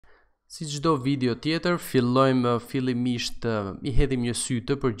Si çdo video tjetër, fillojmë fillimisht I hedhim një sy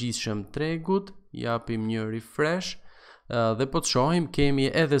të përgjithshëm tregut, japim një refresh dhe po të shohim kemi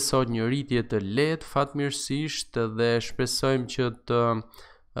edhe sot një rritje të lehtë fatmirësisht dhe shpresojmë që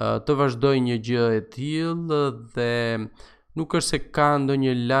të vazhdojë një gjë e tillë dhe nuk është se ka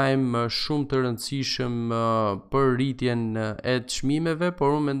ndonjë lajm shumë të rëndësishëm për rritjen e çmimeve,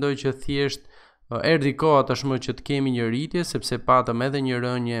 por unë mendoj që thjesht erdhi koha tashmë që të kemi një rritje sepse patëm edhe një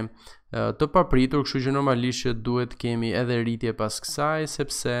rënje të papritur, kështu që normalisht që duhet kemi edhe rritje pas kësaj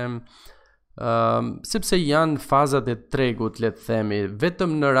sepse janë fazat e tregut, le të themi,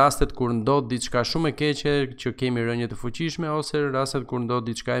 vetëm në rastet kur ndodh diçka shumë e keqe që kemi rënje të fuqishme ose rastet kur ndodh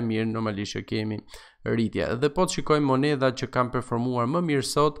diçka e mirë, normalisht që kemi rritje. Dhe po të shikojmë monedhat që kanë performuar më mirë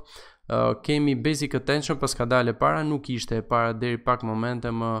sot, kemi basic attention pas ka dalë para, nuk ishte e para deri pak momente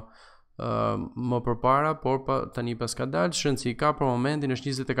më përpara, por tani pas ka dalë, shënci ka për momentin është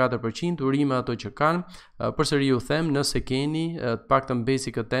 24%, urime ato që kanë, përsëri ju them, nëse keni të paktën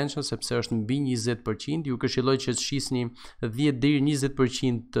basic attention, sepse është mbi 20%, ju këshilloj që të shisni 10 deri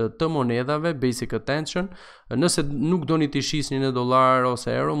 20% të monedhave, basic attention, nëse nuk doni të shisni në dollar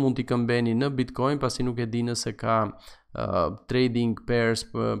ose euro, mund t'i këmbeni në Bitcoin, pasi nuk e di nëse ka trading pairs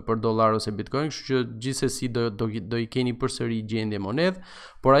për dollar ose bitcoin, kështu që gjithsesi do I keni përsëri gjendje monedh,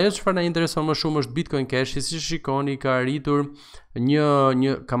 por ajo çfarë na intereson më shumë është Bitcoin Cash, si shikoni ka arritur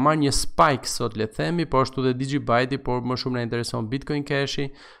ka marrë një spike sot, le të themi, po ashtu dhe Digibyte, por më shumë na intereson Bitcoin Cash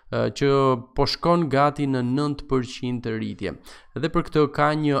që po shkon gati në 9% të rritje. Dhe për këtë ka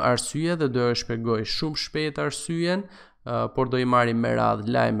një arsye dhe do e shpjegoj shumë shpejt arsyen, por do I marrim me radhë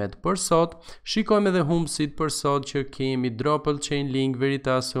lajmet për sot. Shikojmë edhe humbësit për sot që kemi Dropple, Chainlink,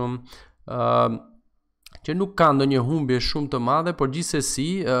 Veritasum, që nuk ka ndonjë humbje shumë të madhe, por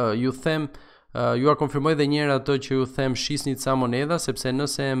gjithsesi ju them, ju konfirmoj edhe një herë ato që ju them, shisni ca monedha, sepse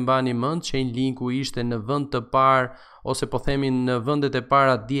nëse e mbani mend, Chainlinku ishte në vend të parë ose po themi në vendet e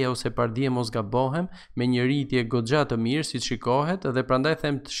para dje ose pardje mos gabohem, me një rritje goxha të mirë si shikohet, dhe prandaj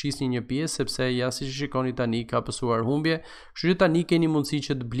them të shisni një pjesë sepse ja si shikoni tani ka pësuar humbje, kështu që tani keni mundësi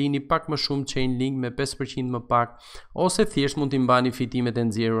që të blini pak më shumë Chainlink me 5% më pak, ose thjesht mund t'i mbani fitimet e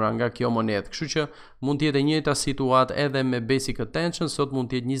nxjerrura nga kjo monedhë. Kështu që mund të jetë e njëjta situatë edhe me basic attention, sot mund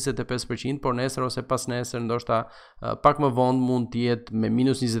të jetë 25%, por nesër ose pas nesër ndoshta pak më vonë mund të jetë me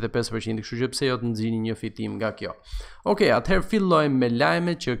minus 25%, kështu që pse jo të nxjini një fitim nga kjo. Ok, atëherë fillojmë me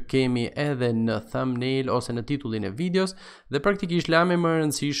lajmet që kemi edhe në thumbnail ose në titullin e videos, dhe praktikisht lajmi më i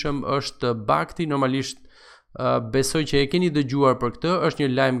rëndësishëm është BAKKT, normalisht besoj që e keni dëgjuar për këtë, është një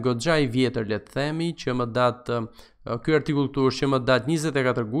lajm goxha I vjetër, le të themi, që më dat ky artikull këtu është që më dat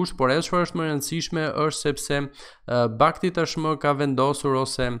 24 gusht, por edhe çfarë është më e rëndësishme është sepse BAKKT tashmë ka vendosur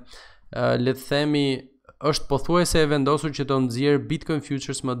ose le të themi është pothuajse e vendosur që të nxjerr Bitcoin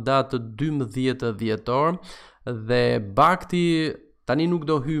futures më datë 12 dhjetor. Dhe BAKKT tani nuk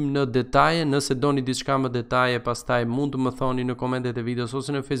do hym në detaje, nëse doni diçka më detaje pastaj mund të më thoni në komentet e videos ose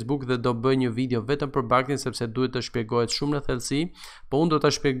në Facebook dhe do bëj një video vetëm për BAKKT sepse duhet të shpjegohet shumë në thellësi, po unë do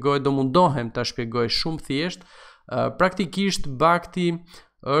ta shpjegoj, do mundohem ta shpjegoj shumë thjesht. Praktikisht BAKKT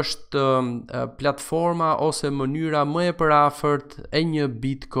është platforma ose mënyra më e përafërt e një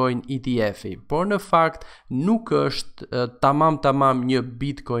Bitcoin ETF-i, por në fakt nuk është tamam një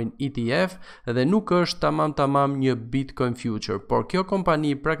Bitcoin ETF dhe nuk është tamam një Bitcoin future, por kjo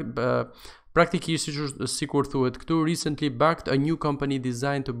kompani praktikisht sikur thuhet këtu, recently backed a new company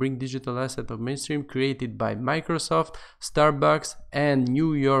designed to bring digital asset of mainstream created by Microsoft, Starbucks and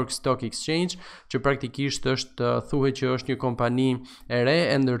New York Stock Exchange, që praktikisht është thuhet që është një kompani e re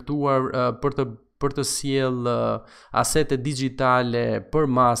e ndërtuar për të sjell asete digjitale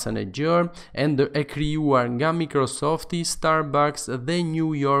për masën e gjerë, e krijuar nga Microsofti, Starbucks dhe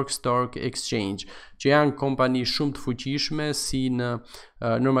New York Stock Exchange, që janë kompani shumë të fuqishme si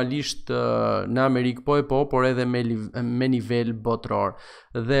normalisht në Amerikë por edhe me nivel botror.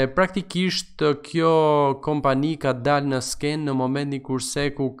 Dhe praktikisht kjo kompani ka dalë në skenë në momentin kur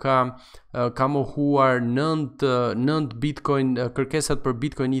Seku ka mohuar 9 Bitcoin, kërkesat për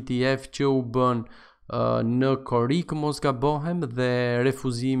Bitcoin ETF që u bën në Korikë mos gabohem, dhe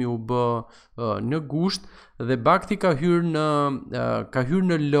refuzimi u bë në gusht, dhe BAKKT ka hyrë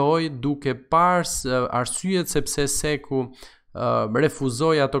në lojë duke parë arsyet sepse Seku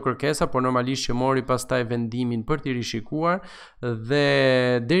refuzoi ato kërkesa, por normalisht që mori pastaj vendimin për t'i rishikuar,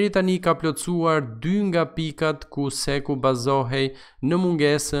 dhe deri tani ka plotësuar 2 nga pikat ku Seku bazohej në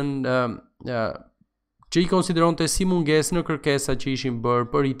mungesën që I konsideronte si mungesë në kërkesa që ishin bërë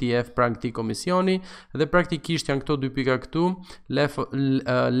për ETF pra këtij komisioni, dhe praktikisht janë këto 2 pika këtu,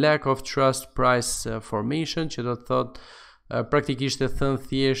 lack of trust price formation, që do të thotë praktikisht e thënë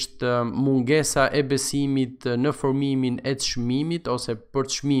thjesht mungesa e besimit në formimin e çmimit ose për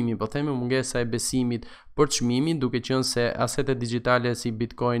çmimin, po themi mungesa e besimit për çmimin, duke qenë se asetet digjitale si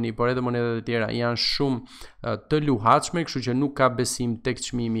Bitcoini, por edhe monedhat e tjera janë shumë të luhatshme, kështu që nuk ka besim tek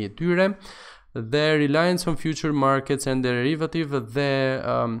çmimi i tyre. The reliance on future markets and derivative dhe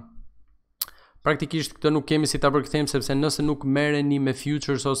praktikisht këtë nuk kemi si ta përkthejmë, sepse nëse nuk merreni me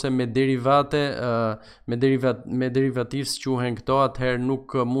futures ose me derivate, me derivatives quhen këto, atëherë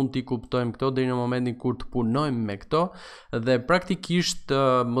nuk mund t'i kuptojmë këto deri në momentin kur të punojmë me këto. Dhe praktikisht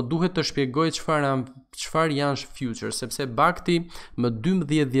më duhet të shpjegoj çfarë janë futures, sepse BAKKT-i më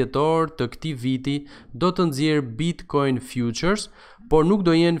 12 dhjetor të këtij viti do të nxjerr Bitcoin futures, por nuk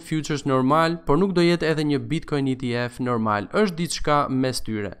do jenë futures normal, por nuk do jetë edhe një Bitcoin ETF normal. Është diçka mes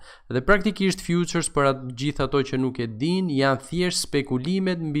tyre. Dhe praktikisht futures, për gjithë ato që nuk e dinë, janë thjesht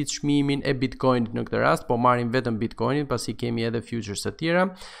spekulimet mbi çmimin e Bitcoinit në këtë rast, po marrim vetëm Bitcoinin, pasi kemi edhe futures të tjera,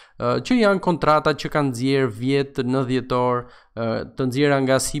 që janë kontrata që kanë nxjerr vjet në dhjetor, të nxjerra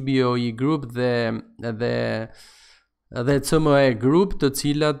nga CBOE Group dhe CME Group, të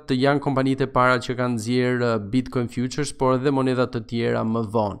cilat janë kompanitë e para që kanë nxjerr Bitcoin futures, por edhe monedha të tjera më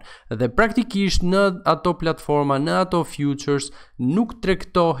vonë. Dhe praktikisht në ato platforma, në ato futures, nuk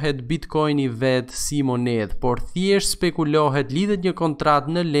tregtohet Bitcoini vet si monedhë, por thjesht spekulohet, lidhet një kontratë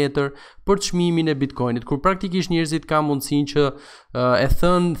në letër për çmimin e Bitcoinit, kur praktikisht njerëzit kanë mundësinë që e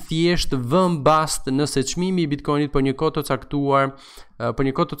thën thjesht vëm bast nëse çmimi i Bitcoinit për një kohë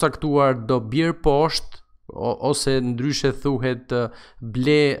të caktuar do bjerë poshtë, ose ndryshe thuhet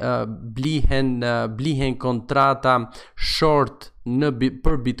blihen kontrata short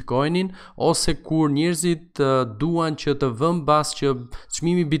për Bitcoinin, ose kur njerëzit duan që të vënë bas që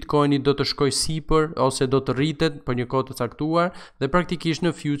çmimi i Bitcoinit do të shkojë sipër ose do të rritet për një kohë të caktuar, dhe praktikisht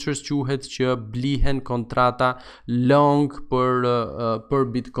në futures quhet që blihen kontrata long për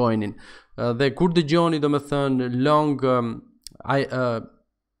Bitcoinin. Dhe kur dëgjoni domethënë long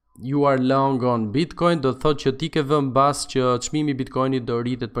you are long on Bitcoin, do të thotë që ti ke vënë bas që çmimi i Bitcoinit do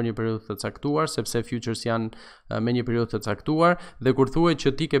rritet për një periudhë të caktuar, sepse futures janë me një periudhë të caktuar, dhe kur thuhet që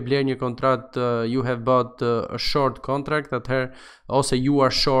ti ke bler një kontratë, you have bought a short contract, atëherë ose you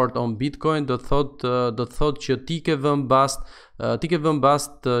are short on Bitcoin, do të thotë që ti ke vënë bas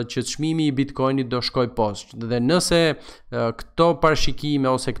që çmimi i Bitcoinit do shkoj poshtë. Dhe nëse këto parashikime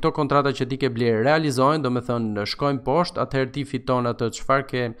ose këto kontrata që ti ke bler realizohen, do me thënë shkojnë poshtë, atëherë ti fiton atë çfarë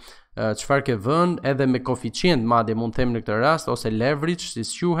ke vënë, edhe me koeficient madje mund të them në këtë rast, ose leverage si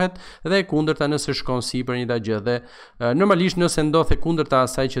quhet, dhe kundërta nëse shkon sipër një gjë. Dhe normalisht nëse ndodh e kundërta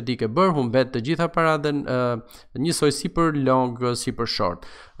asaj që ti ke bër, humbet të gjitha paratë, njësoj si për long si për short.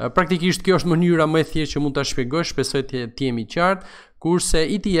 Praktikisht kjo është mënyra më e thjeshtë që mund ta shpjegoj, shpresoj të jemi qartë, kurse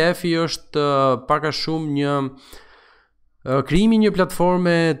ETF-i është pak a shumë një krijimi një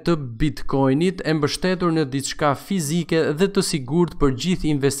platforme të Bitcoinit e mbështetur në diçka fizike dhe të sigurt për gjithë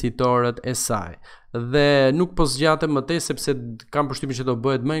investitorët e saj. Dhe nuk po zgjatem më tej, sepse kam përshtypjen që do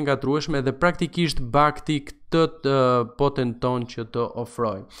bëhet më e ngatrueshme, dhe praktikisht BAKKT-i këtë po tenton që të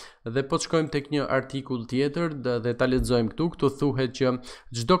ofrojë. Dhe po të shkojmë tek një artikull tjetër dhe ta lexojmë këtu. Këtu thuhet që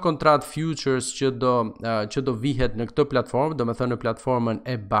çdo kontratë futures që do vihet në këtë platformë, domethënë në platformën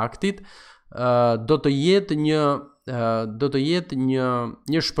e BAKKT-it, do të jetë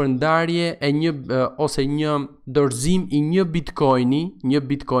një shpërndarje ose një dorëzim i një bitcoini,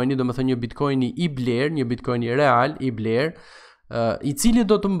 domethënë një bitcoini i bler, një bitcoini real i bler, i cili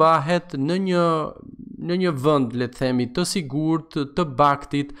do të mbahet në një vend, le të themi, të sigurt të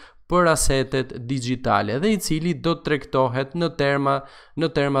BAKKT-it për asetet digjitale, dhe i cili do të tregtohet në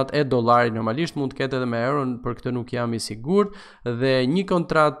termat e dollarit. Normalisht mund të ketë edhe me euro, për këtë nuk jam i sigurt, dhe një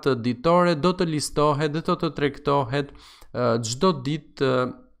kontratë ditore do të listohet dhe do të tregtohet çdo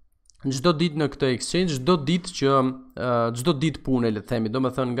ditë në këtë exchange, çdo ditë pune, le të themi,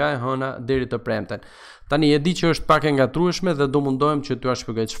 domethënë nga e hëna deri të premten. Tani e di që është pak e ngatrueshme dhe do mundohem që t'ju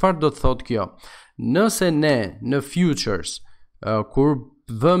shpjegoj çfarë do të thotë kjo. Nëse ne në futures kur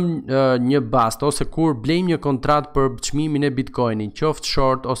vëm një bast ose kur blejmë një kontratë për çmimin e Bitcoinit, qoftë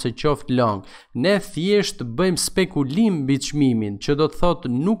short ose qoftë long, ne thjesht bëjmë spekulim mbi çmimin, që do të thotë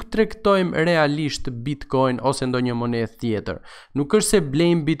nuk tregtojmë realisht Bitcoin ose ndonjë monedhë tjetër. Nuk është se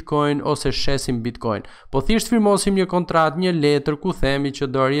blejmë Bitcoin ose shesim Bitcoin, po thjesht firmosim një kontratë, një letër ku themi që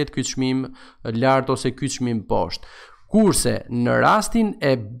do arrihet ky çmim lart ose ky çmim poshtë. Kurse në rastin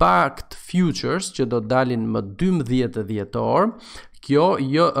e BAKKT Futures, që do dalin më 12 dhjetor, Kjo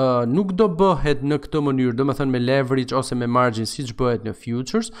nuk do bëhet në këtë mënyrë, do me thënë me leverage ose me margin siç bëhet në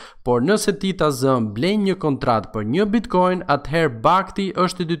futures, por nëse ti ta zëm blej një kontratë për një Bitcoin, atëherë BAKKT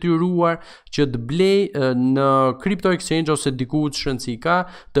është i detyruar që të blej në crypto exchange ose diku shënci ka,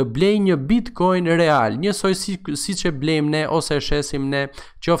 të blej një Bitcoin real, njësoj siç e blejmë ne ose e shesim ne,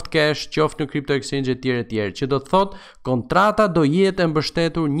 qoftë cash, qoftë në crypto exchange etj, që do të thotë kontrata do jetë e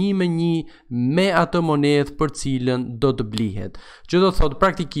mbështetur 1-1 me atë monedhë për cilën do të blihet. Që do të thotë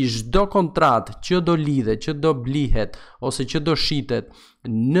praktikisht çdo kontratë që do lidhet, që do blihet ose që do shitet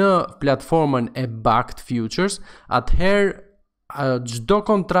në platformën e BAKKT Futures, atëherë çdo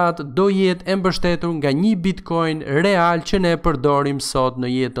kontratë do jetë e mbështetur nga një Bitcoin real që ne përdorim sot në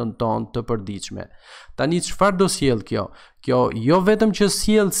jetën tonë të përditshme. Tani çfarë do sjell kjo? Kjo jo vetëm që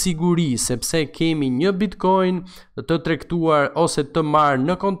sjell siguri, sepse kemi një Bitcoin të tregtuar ose të marrë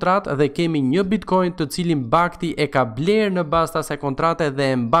në kontratë dhe kemi një Bitcoin të cilin BAKKT e ka blerë në bazë të asaj kontrate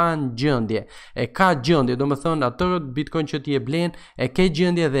dhe e mban gjendje. E ka gjendje, domethënë atë Bitcoin që ti e blen, e ke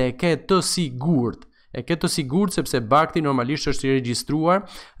gjendje dhe e ke të sigurt. E ke të sigurt sepse BAKKT normalisht është i regjistruar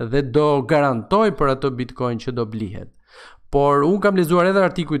dhe do garantoj për atë Bitcoin që do blihet. Por unë kam lexuar edhe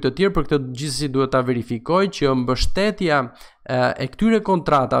artikuj të tjerë, për këtë gjithsesi duhet ta verifikoj që mbështetja e këtyre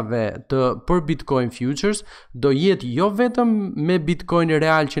kontratave për Bitcoin Futures do jetë jo vetëm me Bitcoin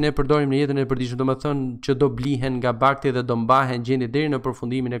real që ne përdorim në jetën e përditshme, domethënë që do blihen nga BAKKT dhe do mbahen gjendje deri në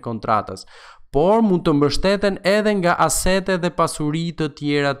përfundimin e kontratës, por mund të mbështeten edhe nga asete dhe pasuri të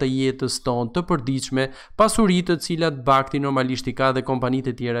tjera të jetës tonë të përditshme, pasuri të cilat BAKKT normalisht i ka dhe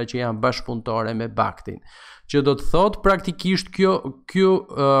kompanitë të tjera që janë bashkëpunëtore me BAKKT-in. Që do të thotë praktikisht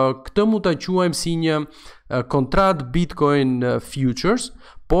këtë mund ta quajmë si një kontratë Bitcoin Futures,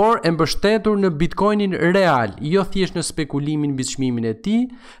 por e mbështetur në Bitcoinin real, jo thjesht në spekulimin mbi çmimin e tij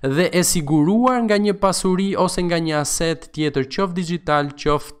dhe e siguruar nga një pasuri ose nga një aset tjetër, qoftë digital,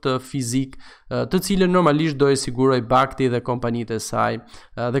 qoftë fizik, të cilën normalisht do e siguroj BAKKT dhe kompanitë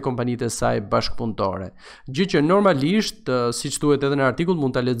e saj bashkëpunëtore. Gjë që normalisht, siç thuhet edhe në artikull,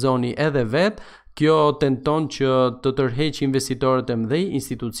 mund ta lexoni edhe vetë. Kjo tenton që të tërheqë investitorët e mëdhenj,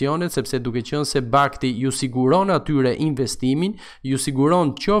 institucionet, sepse duke qenë se BAKKT ju siguron atyre investimin, ju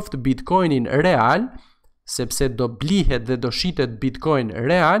siguron qoftë Bitcoinin real, sepse do blihet dhe do shitet Bitcoin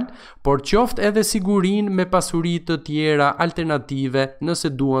real, por qoftë edhe sigurin me pasuri të tjera alternative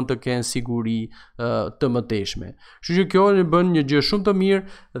nëse duan të kenë siguri të mëtejshme. Kështu që kjo e bën një gjë shumë të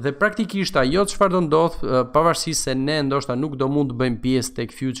mirë dhe praktikisht ajo çfarë do ndodh, pavarësisht se ne ndoshta nuk do mund të bëjmë pjesë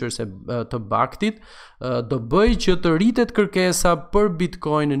tek futures të BAKKT-it, do bëj që të rritet kërkesa për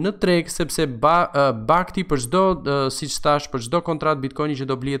Bitcoin në treg, sepse BAKKT për çdo, siç thash, për çdo kontratë Bitcoini që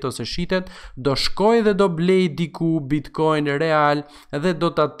do blihet ose shitet, do shkoj dhe do blej diku Bitcoin real dhe do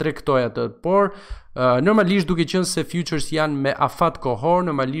ta tregtoj atë. Por normalisht duke qenë se futures janë me afat kohor,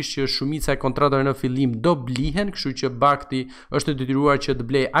 normalisht që shumica e kontratave në fillim do blihen, kështu që BAKKT është detyruar që të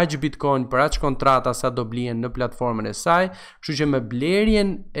blej aq Bitcoin për aq kontrata sa do blihen në platformën e saj, kështu që me blerjen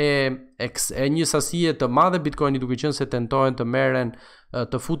e një sasie të madhe Bitcoini, duke qenë se tentojnë të merren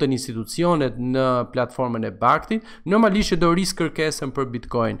të futen institucionet në platformën e BAKKT, normalisht që do rris kërkesën për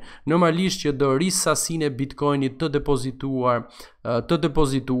Bitcoin, normalisht që do rris sasinë e Bitcoinit të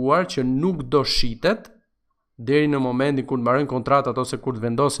depozituar që nuk do shitet deri në momentin kur të marrën kontratat ose kur të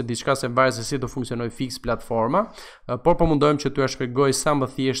vendoset diçka, se varet se si do funksionojë fiks platforma, por po mundohem që t'ju shpjegoj sa më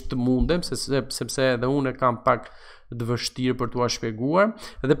thjesht të mundem, sepse edhe unë kam pak të vështirë për t'ua shpjeguar.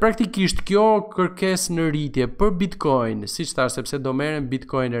 Dhe praktikisht kjo kërkesë në rritje për Bitcoin, siç thash, sepse do merren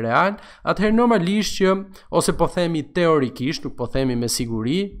Bitcoin real, atëherë normalisht që, ose po themi teorikisht, nuk po themi me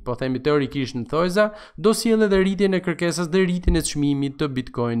siguri, po themi teorikisht në thojza, do sjellë edhe rritjen e kërkesës dhe rritjen e çmimit të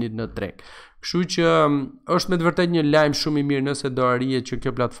Bitcoinit në treg. Kështu që është me të vërtet një lajm shumë i mirë nëse do arrihet që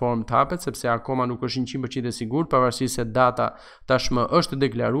kjo platformë të hapet, sepse akoma nuk është 100% e sigurt, pavarësisht se data tashmë është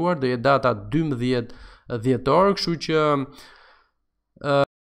deklaruar, do jetë data 12 dhjetor, kështu që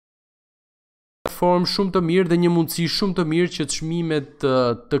platformë shumë të mirë dhe një mundësi shumë të mirë që çmimet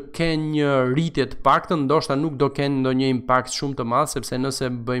të kenë një rritje të paktën, ndoshta nuk do kenë ndonjë impakt shumë të madh, sepse nëse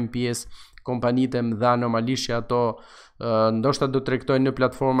bëjmë pjesë kompanitë e mëdha, normalisht që ato ndoshta do tregtojnë në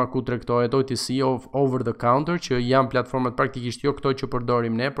platforma ku tregtohet OTC, over the counter, që janë platformat praktikisht jo këto që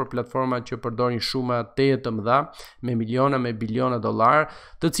përdorim ne, por platformat që përdorin shuma të mëdha, me miliona, me biliona dollar,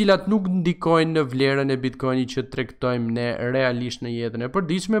 të cilat nuk ndikojnë në vlerën e Bitcoinit që tregtojmë ne realisht në jetën e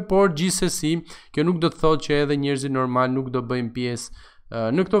përditshme, por gjithsesi kjo nuk do të thotë që edhe njerëzit normal nuk do bëjnë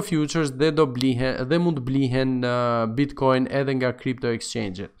pjesë në këto futures dhe do blihen dhe mund të blihen Bitcoin edhe nga crypto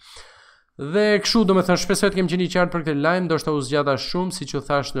exchange. Dhe kështu do me thënë shpresoj të kem qenë i qartë për këtë lajm, ndoshta u zgjata shumë, siç u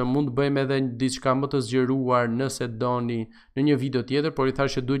thash, mund të bëjmë edhe diçka më të zgjeruar nëse doni në një video tjetër, por i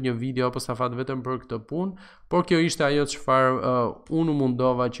thash që duhet një video apo stafat vetëm për këtë punë, por kjo ishte ajo çfarë unë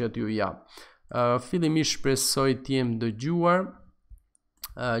mundova që t'ju jap. Fillimisht shpresoj të jem dëgjuar.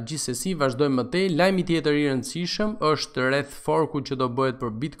 Gjithsesi vazhdojmë më tej. Lajmi tjetër i rëndësishëm është rreth forku që do bëhet për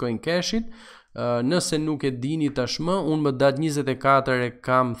Bitcoin Cashit. Nëse nuk e dini tashmë, unë më datë 24 e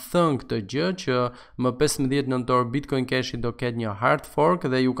kam thënë këtë gjë që më 15 nëntor Bitcoin Cash do ketë një hard fork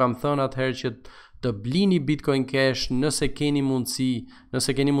dhe ju kam thënë atëherë që të blini Bitcoin Cash nëse keni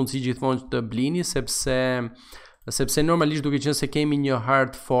mundësi gjithmonë të blini, sepse normalisht duke qenë se kemi një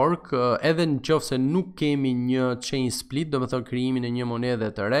hard fork, edhe në qoftë se nuk kemi një chain split, do me thënë krijimin e një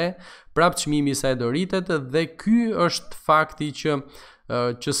monedhe të re, prap çmimi i saj do rritet dhe ky është fakti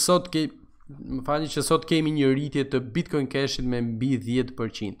që sot kemi një rritje të Bitcoin Cashit me mbi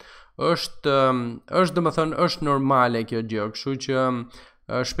 10%. Është domethënë është normale kjo gjë, kështu që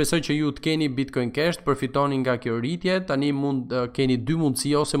shpresoj që ju të keni Bitcoin Cash, të përfitoni nga kjo rritje. Tani mund keni dy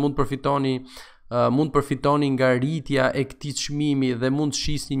mundësi, ose mund përfitoni nga rritja e këtij çmimi dhe mund të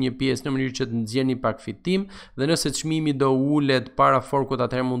shisni një pjesë në mënyrë që të nxjerrni pak fitim, dhe nëse çmimi do ulet para forkut,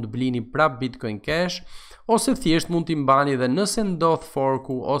 atëherë mund të blini prap Bitcoin Cash, ose thjesht mund t'i mbani dhe nëse ndodh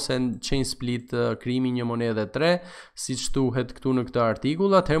forku ose chain split, krijimi një monedhe të re, siç thuhet këtu në këtë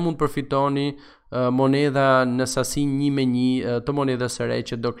artikull, atëherë mund përfitoni monedha në sasi 1-1 të monedhës së re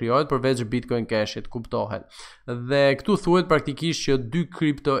që do krijohet përveç Bitcoin Cashit, kuptohet. Dhe këtu thuhet praktikisht që dy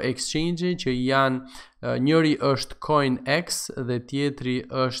crypto exchange që janë, njëri është CoinX dhe tjetri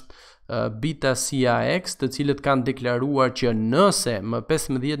është BAKKT, të cilët kanë deklaruar që nëse më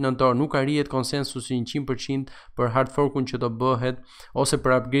 15 nëntor nuk arrihet konsensusi 100% për hard forkun që do bëhet ose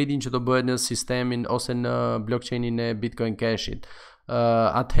për upgrading që do bëhet në sistemin ose në blockchainin e Bitcoin Cashit,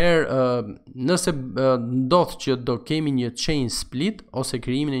 atëherë nëse ndodh që do kemi një chain split ose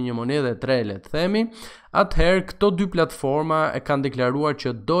krijimin e një monedhe të re, le të themi, atëherë këto dy platforma e kanë deklaruar që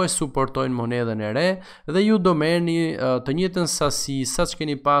do e suportojnë monedhën e re dhe ju do merrni të njëjtën sasi sa që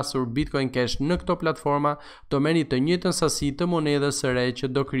keni pasur Bitcoin Cash në këto platforma, do merrni të njëjtën sasi të monedhës së re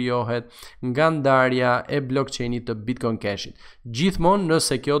që do krijohet nga ndarja e blockchainit të Bitcoin Cashit. Gjithmonë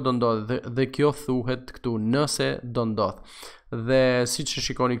nëse kjo do ndodh, dhe kjo thuhet këtu, nëse do ndodh. Dhe si që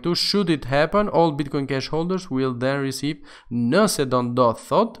shikoni këtu, should it happen, all Bitcoin Cash holders will then receive, nëse do ndodh,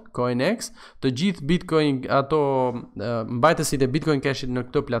 thot CoinX, të gjithë Bitcoin, ato mbajtësit e Bitcoin Cashit në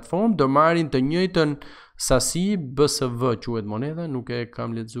këtë platform do marrin të njëjtën sasi BSV quhet monedha, nuk e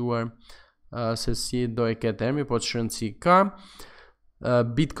kam lexuar se si do e ketë termi, po të shëndësi ka.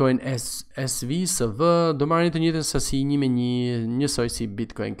 Bitcoin SV, SV do marrin të njëjtën sasi 1-1, njësoj si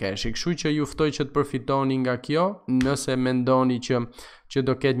Bitcoin Cash. Kështu që ju ftoj që të përfitoni nga kjo, nëse mendoni që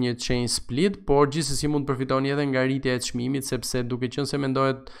do ketë një chain split, por gjithsesi mund të përfitoni edhe nga rritja e çmimit, sepse duke qenë se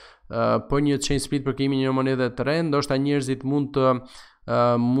mendohet për një chain split për krijimin e një monedhe të re, ndoshta njerëzit mund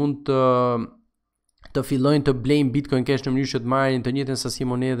të fillojnë të blejnë Bitcoin Cash në mënyrë që të marrin të njëjtën sasi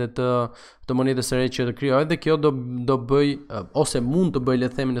monedhe të monedhës së re që të krijohet, dhe kjo do bëj ose mund të bëj, le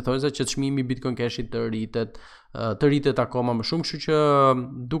të themi në thojza, që çmimi i Bitcoin Cashit të rritet akoma më shumë, kështu që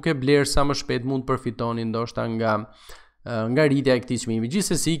duke bler sa më shpejt mund të përfitoni ndoshta nga rritja e këtij çmimi.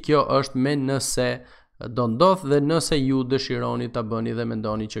 Gjithsesi kjo është me nëse do ndodh dhe nëse ju dëshironi ta bëni dhe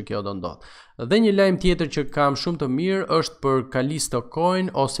mendoni që kjo do ndodh. Dhe një lajm tjetër që kam shumë të mirë është për Callisto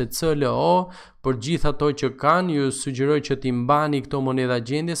Coin ose CLO, për gjithë ato që kanë, ju sugjeroj që t'i mbani këto monedha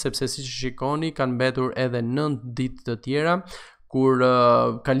gjendje, sepse siç shikoni kanë mbetur edhe 9 ditë të tjera, kur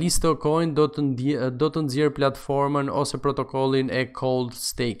Callisto Coin do të nxjerr platformën ose protokollin e Cold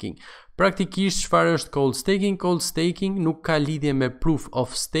Staking. Praktikisht çfarë është Cold Staking? Cold Staking nuk ka lidhje me proof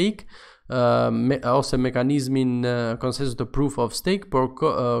of stake, ose mekanizmin konsensus të proof of stake, por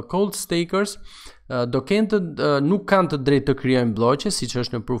cold stakers nuk kanë të drejtë të krijojnë bloqe, siç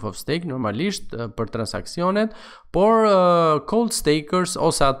është në proof of stake normalisht për transaksionet, por cold stakers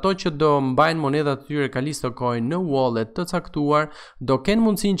ose ato që do mbajnë monedhat e tyre Callisto Coin në wallet të caktuar, do kenë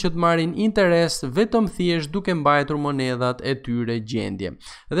mundësinë që të marrin interes vetëm thjesht duke mbajtur monedhat e tyre gjendje,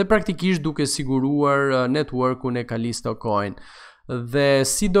 dhe praktikisht duke siguruar networkun e Callisto Coin. Dhe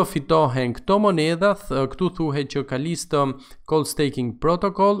si do fitohen këto monedha, këtu thuhet që Callisto Cold Staking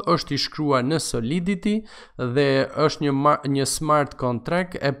Protocol është i shkruar në Solidity dhe është një smart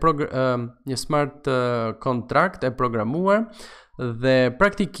contract e programuar, dhe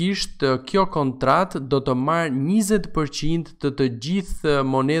praktikisht kjo kontratë do të marrë 20% të gjithë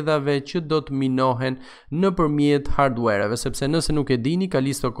monedhave që do të minohen nëpërmjet hardwareve, sepse nëse nuk e dini,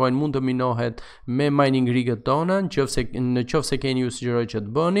 Callisto Coin mund të minohet me mining rigët tona, në qoftë se keni ju sugjeroj që të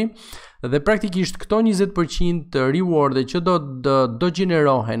bëni. Dhe praktikisht këto 20% reward që do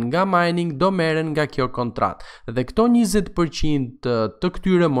gjenerohen nga mining do merren nga kjo kontratë. Dhe këto 20% të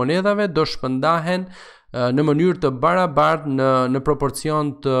këtyre monedhave do shpëndahen në mënyrë të barabartë në proporcion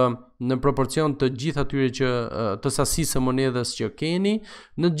të gjithë atyre që të sasisë së monedhës që keni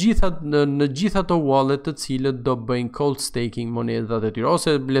në gjithë ato wallet të cilët do bëjnë cold staking monedhat e tyre,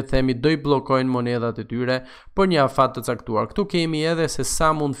 ose le të themi do i bllokojnë monedhat e tyre për një afat të caktuar. Këtu kemi edhe se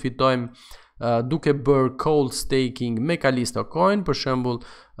sa mund fitojmë duke bërë cold staking me Callisto Coin, për shembull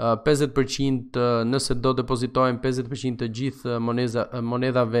 50% nëse do depozitojmë 50% të gjithë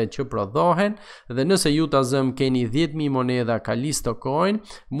monedhave që prodhohen, dhe nëse ju ta zëm keni 10.000 monedha Callisto Coin,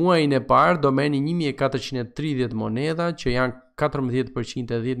 muajin e parë do merrni 1430 monedha që janë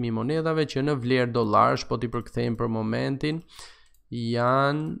 14% e 10.000 monedhave që në vlerë dollarësh, po t'i përkthejmë për momentin,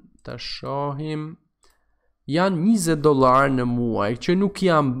 ta shohim, janë $20 në muaj, që nuk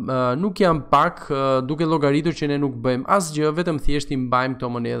janë pak, duke llogaritur që ne nuk bëjmë asgjë, vetëm thjesht I mbajmë këto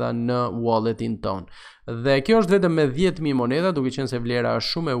monedha në walletin ton. Dhe kjo është vetëm me 10.000 monedha, duke qenë se vlera është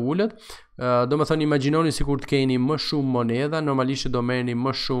shumë e ulët. Domethënë imagjinoni sikur të keni më shumë monedha, normalisht do merrni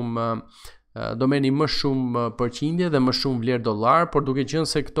më shumë përqindje dhe më shumë vlerë dollar, por duke qenë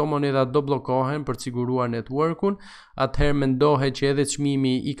se këto monedha do bllokohen për të siguruar networkun, atëherë mendohet që edhe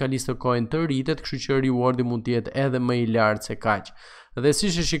çmimi I Callisto Coin të rritet, kështu që rewardi mund të jetë edhe më I lartë se kaq. Dhe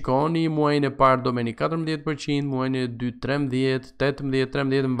siç e shikoni, muajin e parë do merrni 14%, muajin e dytë 13, 18,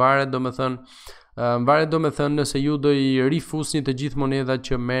 13, varet domethënë nëse ju do I rifusni të gjithë monedhat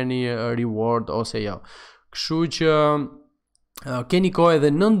që merrni reward ose jo. Kështu që keni kohë edhe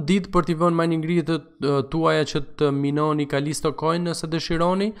 9 ditë për t'i vënë mining rigët tuaja që të minoni Callisto Coin nëse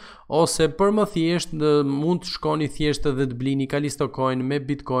dëshironi, ose për më thjesht mund të shkoni thjesht dhe të blini Callisto Coin me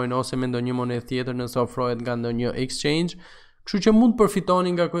Bitcoin ose me ndonjë monedhë tjetër nëse ofrohet nga ndonjë exchange. Kështu që mund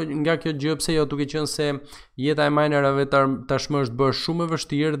përfitoni nga kjo gjë, pse jo, duke qenë se jeta e minerave tashmë është bërë shumë e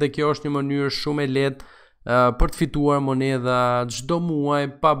vështirë dhe kjo është një mënyrë shumë e lehtë për të fituar monedha çdo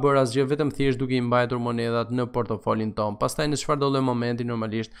muaj pa bërë asgjë, vetëm thjesht duke I mbajtur monedhat në portofolin ton. Pastaj në çfarëdo lloj momenti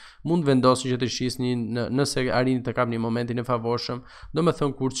normalisht mund vendosni që të shisni nëse arrini të kapni momentin e favorshëm,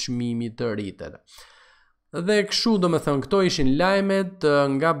 domethënë kur çmimi të rritet. Dhe kështu domethënë këto ishin lajmet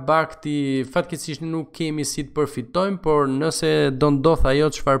nga BAKKT-i, fatkeqësisht nuk kemi si të përfitojmë, por nëse do ndodh ajo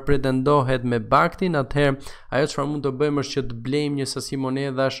çfarë pretendohet me BAKKT-in, atëherë ajo çfarë mund të bëjmë është që të blejmë një sasi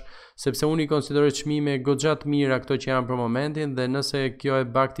monedhash, sepse unë I konsideroj çmime goxha të mira këto që janë për momentin, dhe nëse kjo e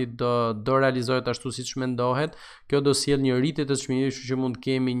BAKKT-it do realizohet ashtu siç mendohet, kjo do sjell një rritje të çmimit, kështu që mund të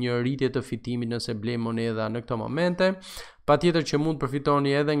kemi një rritje të fitimit nëse blejmë monedha në këto momente. Patjetër që mund përfitoni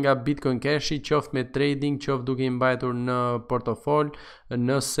edhe nga Bitcoin Cash-i, qoftë me trading, qoftë duke I mbajtur në portofol,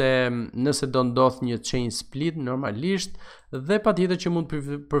 nëse do ndodh një chain split normalisht, dhe patjetër që mund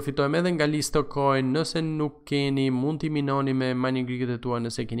përfitojmë edhe nga Callisto Coin, nëse nuk keni, mund t'i minoni me mining rigët e tua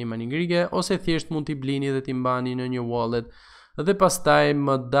nëse keni mining rigë, ose thjesht mund t'i blini dhe t'i mbani në një wallet. Dhe pastaj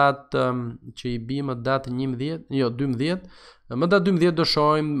më datë që I bi më datë 12, më datë 12 do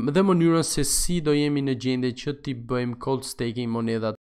shohim dhe mënyrën se si do jemi në gjendje që t'i bëjmë cold staking monedhat